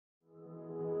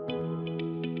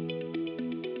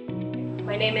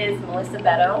My name is Melissa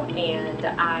Beddow, and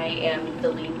I am the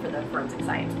lead for the Forensic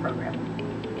Science program.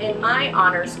 In my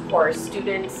honors course,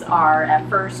 students are at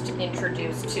first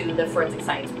introduced to the Forensic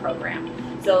Science program.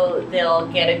 So they'll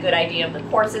get a good idea of the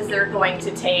courses they're going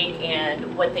to take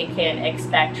and what they can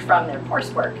expect from their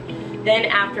coursework. Then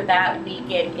after that, we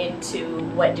get into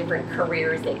what different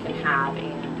careers they can have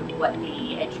and what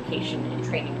the education and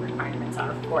training requirements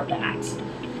are for that.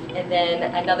 And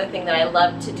then another thing that I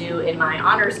love to do in my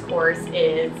honors course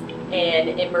is an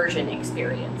immersion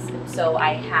experience. And so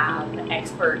I have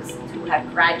experts who have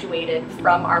graduated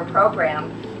from our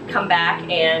program come back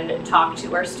and talk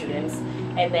to our students.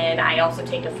 And then I also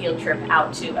take a field trip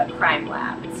out to a crime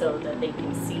lab so that they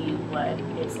can see what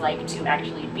it's like to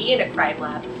actually be in a crime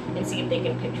lab and see if they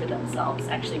can picture themselves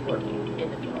actually working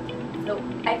in the field. So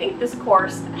I think this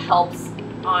course helps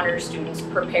honors students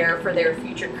prepare for their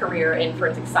future career in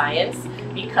forensic science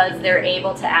because they're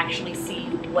able to actually see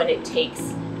what it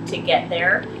takes to get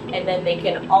there, and then they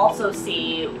can also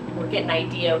see or get an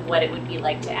idea of what it would be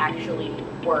like to actually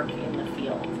work in the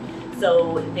field.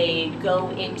 So they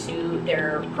go into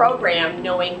their program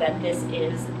knowing that this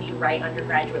is the right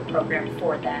undergraduate program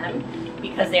for them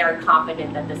because they are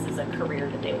confident that this is a career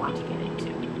that they want to get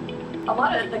into. A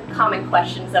lot of the common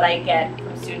questions that I get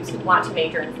from students who want to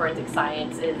major in forensic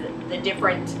science is the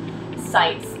different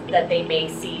sites that they may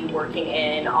see working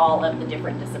in all of the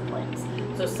different disciplines.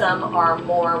 So some are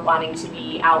more wanting to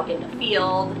be out in the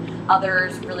field,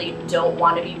 others really don't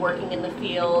want to be working in the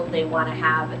field, they want to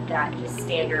have that just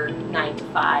standard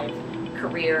 9-to-5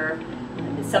 career.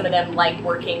 Some of them like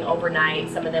working overnight,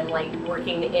 some of them like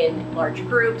working in large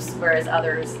groups, whereas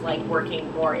others like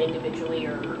working more individually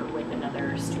or with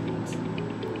another student.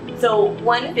 So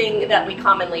one thing that we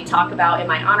commonly talk about in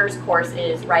my honors course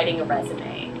is writing a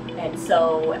resume. And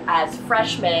so as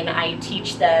freshmen, I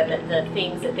teach them the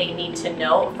things that they need to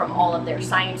know from all of their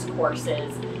science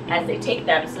courses as they take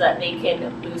them so that they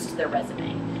can boost their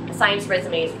resume. A science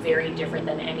resume is very different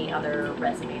than any other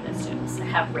resume that students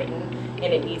have written,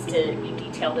 and it needs to be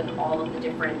detailed in all of the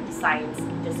different science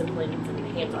disciplines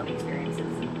and hands-on experiences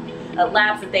and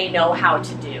labs that they know how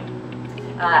to do.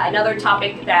 Another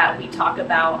topic that we talk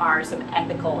about are some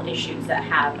ethical issues that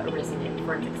have arisen in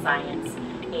forensic science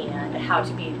and how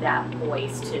to be that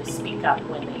voice to speak up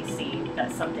when they see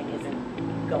that something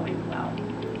isn't going well.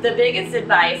 The biggest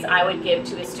advice I would give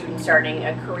to a student starting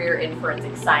a career in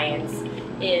forensic science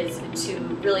is to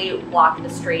really walk the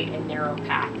straight and narrow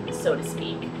path, so to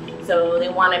speak. So they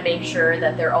want to make sure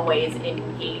that they're always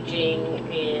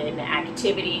engaging in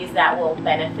activities that will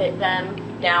benefit them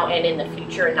now and in the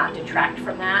future and not detract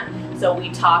from that. So we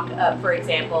talk, for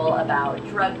example, about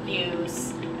drug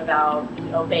use, about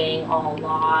obeying all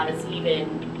laws,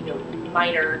 even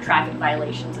minor traffic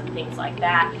violations and things like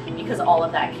that, because all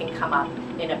of that can come up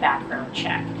in a background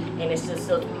check. And it's just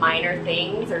those minor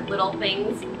things or little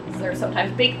things, or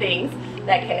sometimes big things,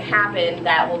 that can happen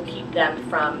that will keep them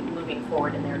from moving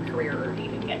forward in their career or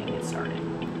even getting it started.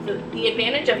 So the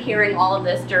advantage of hearing all of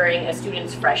this during a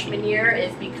student's freshman year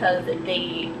is because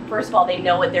they, first of all, they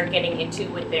know what they're getting into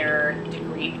with their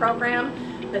degree program,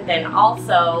 but then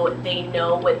also they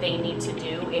know what they need to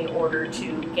do in order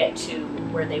to get to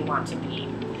where they want to be.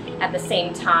 At the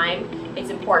same time,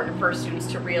 it's important for students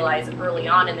to realize early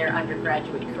on in their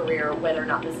undergraduate career whether or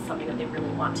not this is something that they really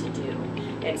want to do.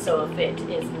 And so if it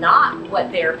is not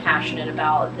what they're passionate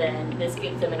about, then this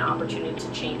gives them an opportunity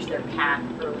to change their path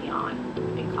early on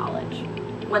in college.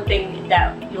 One thing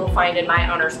that you'll find in my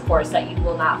honors course that you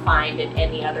will not find in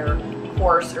any other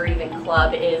course or even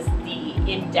club is the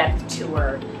in-depth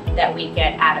tour that we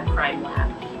get at a crime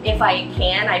lab. If I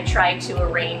can, I try to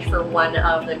arrange for one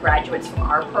of the graduates from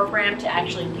our program to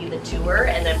actually lead the tour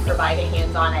and then provide a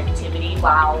hands-on activity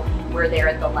while we're there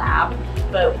at the lab.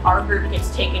 But our group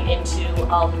gets taken into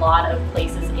a lot of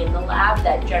places in the lab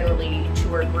that generally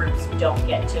tour groups don't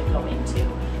get to go into.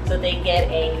 So they get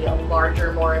a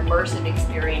larger, more immersive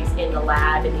experience in the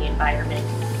lab, in the environment,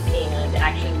 and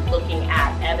actually looking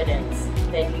at evidence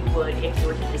than you would if you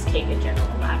were to just take a general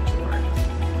lab tour.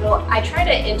 So I try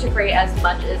to integrate as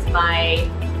much as my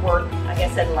work, I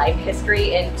guess, and life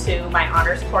history into my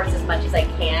honors course as much as I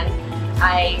can.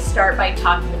 I start by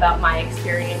talking about my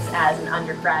experience as an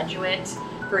undergraduate.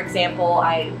 For example,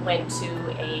 I went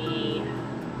to a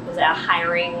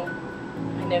hiring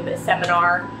kind of a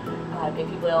seminar,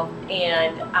 if you will,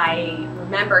 and I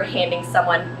remember handing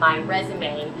someone my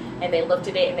resume, and they looked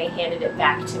at it and they handed it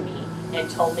back to me and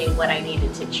told me what I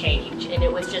needed to change. And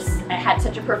it was just, it had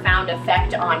such a profound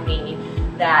effect on me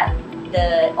that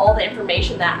all the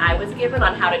information that I was given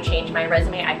on how to change my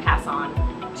resume, I pass on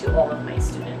to all of my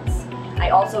students. I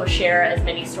also share as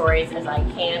many stories as I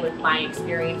can with my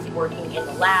experience working in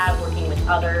the lab, working with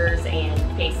others,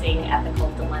 and facing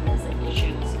ethical dilemmas and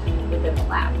issues within the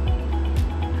lab.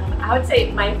 I would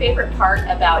say my favorite part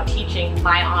about teaching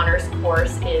my honors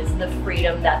course is the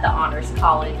freedom that the Honors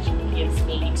College gives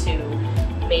me to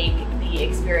make the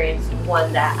experience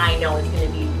one that I know is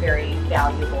going to be very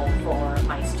valuable for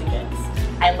my students.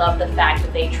 I love the fact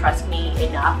that they trust me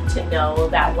enough to know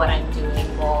that what I'm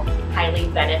doing will highly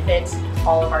benefit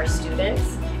all of our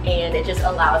students, and it just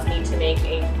allows me to make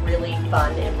a really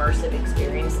fun, immersive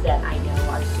experience that I know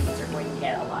our students are going to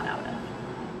get a lot out of.